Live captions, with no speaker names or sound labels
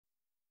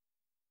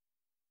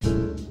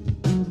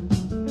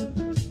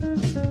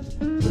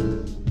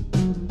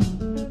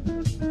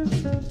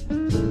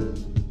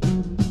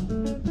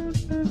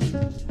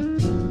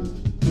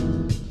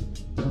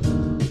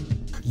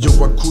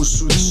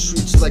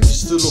like you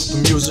still off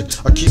the music.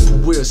 I keep it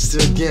weird,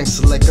 still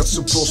gangster like I'm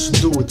supposed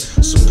to do it.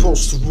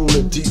 Supposed to rule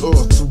at the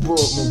earth, the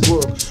world, my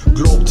work.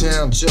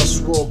 Globetown,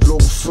 JustWar,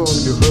 Globalfirm,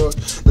 you heard?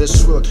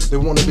 That's what they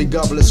wanna be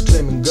godless,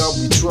 claiming God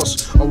we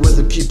trust. I'd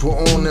rather keep it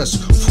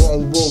honest, for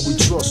on war we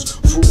trust,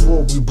 for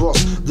war we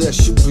bust. That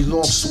shit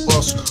belongs to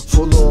us,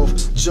 for love,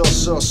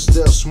 just us,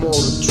 there's more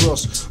to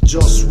trust.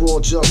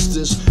 JustWar,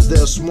 justice,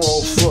 there's more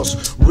of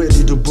us,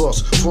 ready to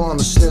bust. For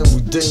understand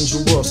we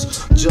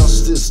dangerous,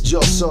 justice,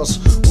 just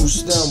us, who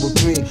stand with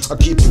me. I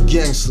keep it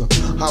gangster,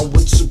 how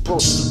it's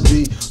supposed to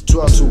be.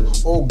 Try to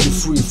all be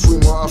free, free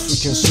my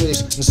African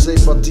slaves,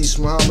 enslaved by these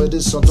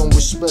Mohammedists I don't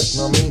respect,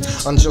 I mean,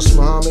 I'm just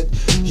Muhammad,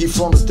 he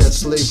founded that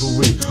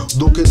slavery.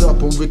 Look it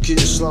up on Wiki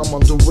Islam, I'm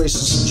the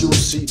racist, you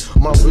see,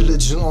 my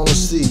religion,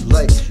 honesty,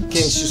 like,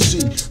 can't you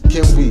see,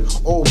 can we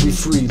all be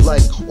free,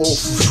 like, all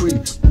for free,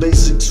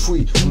 basics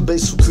free, and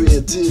basic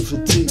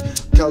creativity,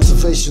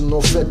 cultivation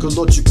of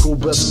ecological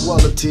best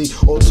quality,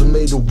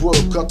 automated work,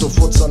 cut off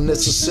what's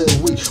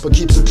unnecessary, but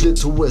keep the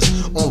clitoris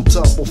on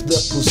top of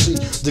that pussy,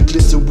 the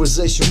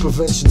clitorisation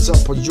prevention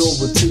top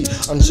priority.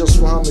 I'm just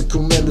Muhammad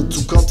commanded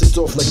to cut it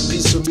off like a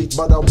piece of meat,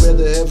 but I'd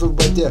rather have it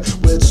right there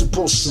where it's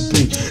supposed to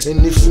be.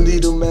 And if you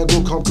need a man,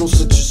 go come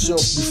close, let yourself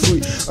be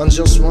free. I'm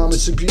just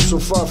Muhammad, to keep so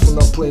far from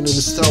not playing in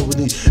this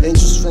tyranny.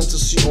 Angels,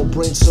 fantasy, or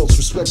brain cells,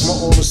 respect my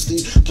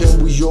honesty.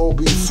 Can we all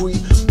be free?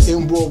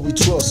 In war we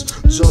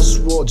trust.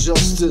 JustWar,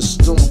 justice,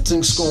 them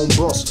things gon'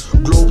 bust.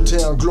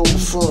 Globetown,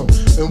 Globalfirm,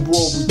 in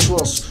war we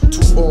trust.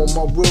 To all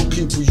my real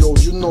people, yo,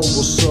 you know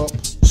what's up.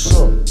 What's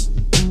up?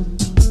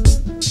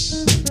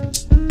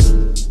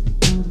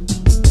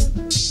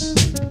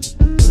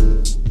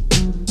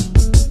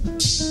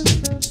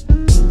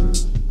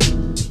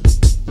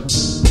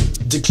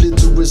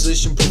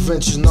 Declitorization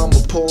prevention, I'm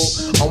appalled.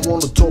 I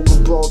wanna talk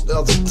about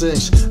other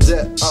things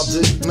that I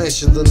didn't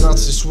mention. The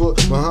Nazis were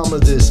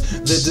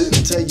Mohammedists, they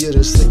didn't tell you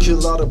this. They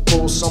kill out of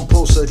Poles, some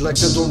Poles act like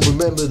they don't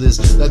remember this.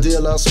 I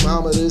realize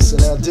Mohammedists,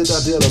 and I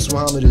realize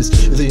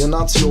Mohammedists. Either you're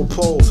Nazi or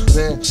Pole,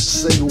 man,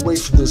 stay away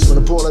from this. When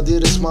the Pole I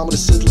did this,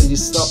 Mohammedist Hitler, you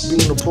stop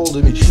being appalled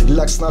at me. He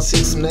likes Nazi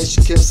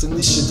examination camps and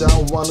this shit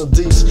down one of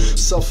these.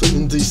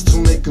 Suffering these to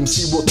make them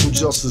see what true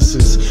justice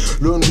is.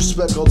 Learn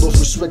respect, out of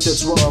respect,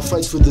 that's why I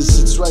fight for this.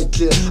 It's right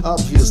clear,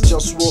 obvious,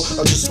 JustWar,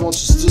 I just want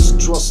you to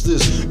trust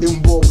this.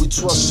 In war we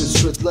trust shit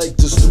straight like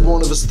this. The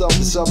one of us stop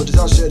the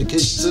sabotage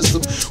education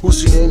system.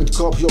 Who's your name?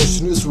 Copy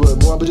ocean Israel.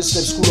 Mohammedist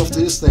name, school after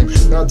his name.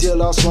 Now dear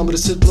last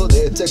Mohammedist Hitler,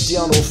 they attacked the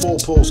honor of four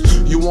poles.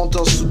 You want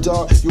us to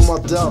die, you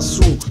might die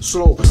soon.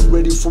 Slow,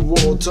 ready for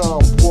war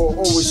time. War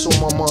always on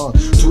my mind.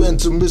 To end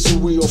the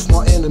misery of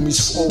my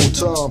enemies for all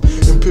time.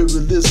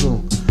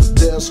 Imperialism,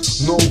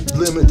 there's no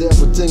limit,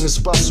 everything is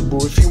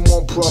possible. If you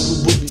want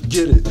probably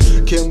get it.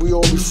 Can we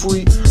all be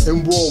free?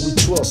 In war we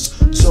trust.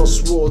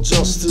 JustWar,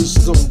 justice,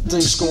 them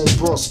things gon'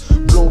 bust.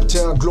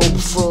 Globetown,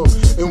 Globalfirm,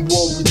 in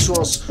war we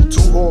trust.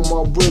 To all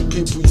my real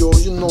people, yo,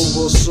 you know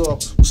what's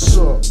up. What's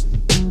up?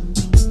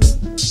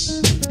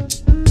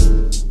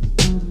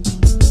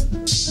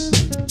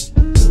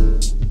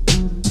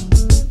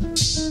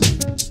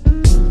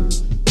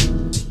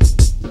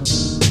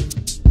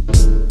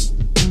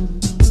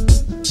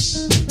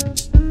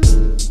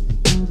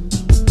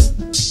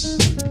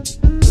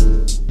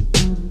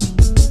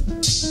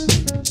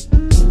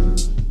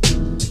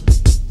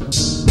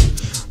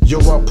 Yo,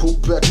 I put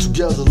back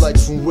together like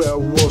from where I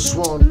was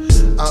one.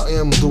 I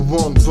am the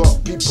one,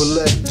 but people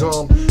act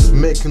dumb,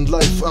 making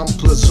life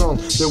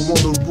unpleasant. They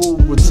wanna rule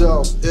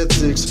without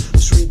ethics,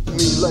 treat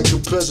me like a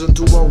peasant.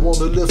 Do I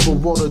wanna live or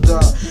wanna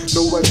die?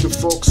 No right to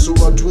fuck, so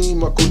I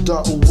dream I could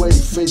die away,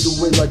 fade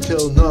away like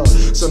hell now.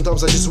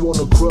 Sometimes I just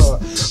wanna cry,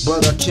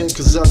 but I can't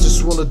cause I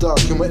just wanna die.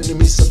 Can my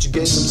enemies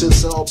subjugate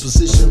themselves in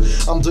opposition?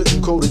 I'm the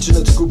encoded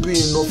genetical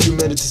being of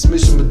humanity's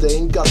mission, but they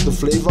ain't got the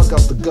flavor, I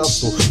got the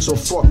gusto. So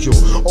fuck you,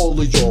 all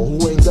of y'all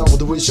who ain't down with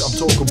the wish I'm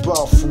talking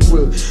about for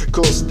real.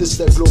 Cause this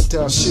that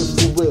Globetown shit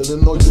for real.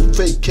 And all you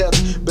fake cats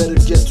better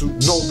get to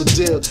know the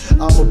deal.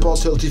 I'm about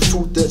healthy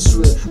food that's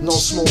real, no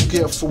smoke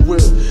here for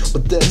real.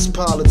 But that's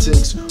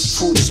politics,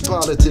 food is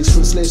politics.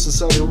 From slaves in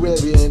Saudi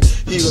Arabia and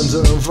healing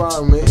the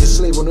environment,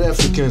 enslaving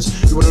Africans.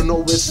 You wanna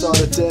know where it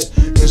started at?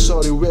 In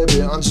Saudi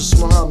Arabia, I'm just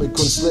Muhammad,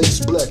 when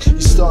slaves black,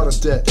 he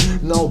started that.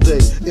 Now they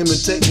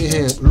imitating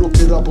him, look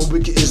it up on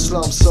Wiki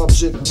Islam,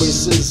 subject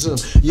racism.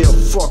 Yeah,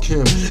 fuck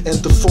him. And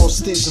the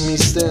false me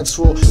stands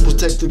for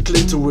protect the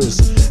clitoris.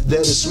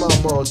 That is my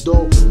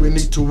motto. We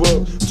need to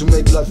work to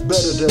make life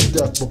better than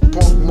that. But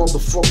punk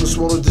motherfuckers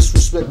wanna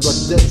disrespect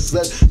like that.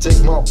 That take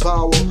my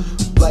power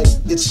like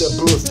it's their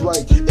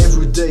birthright.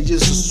 Every day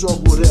is a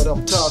struggle that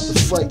I'm tired to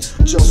fight.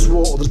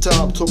 JustWar all the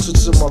time,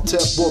 toxins in my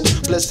tap water,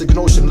 plastic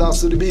notion,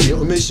 lies to the media,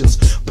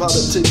 emissions,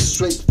 politics,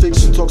 straight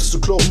fiction, toxins to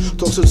clothes,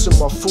 toxins in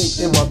my food,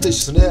 in my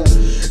dishes and air.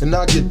 And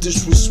I get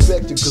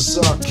disrespected cause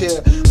I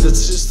care. That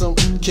system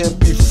can't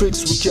be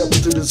fixed with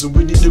capitalism.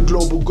 We need a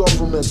global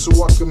government so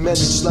I can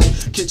manage like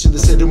kitchen. They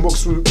say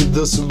democracy will be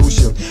the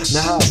solution.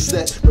 Now how's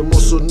that? We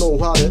must also know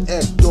how to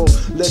act off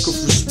lack of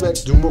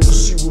respect.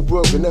 Democracy will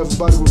work and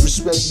everybody will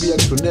respect me.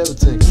 conquering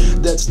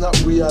everything. That's not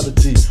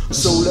reality,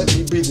 so let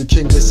me be the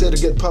king. They said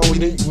to get power you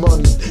need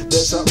money.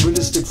 That's not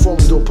realistic for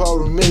me, though power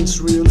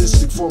remains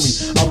realistic for me.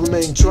 I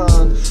remain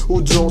trying.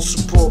 Who don't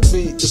support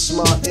me is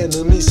my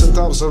enemy.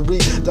 Sometimes I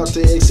read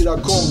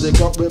dr.tt.com, they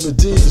got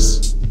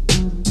remedies.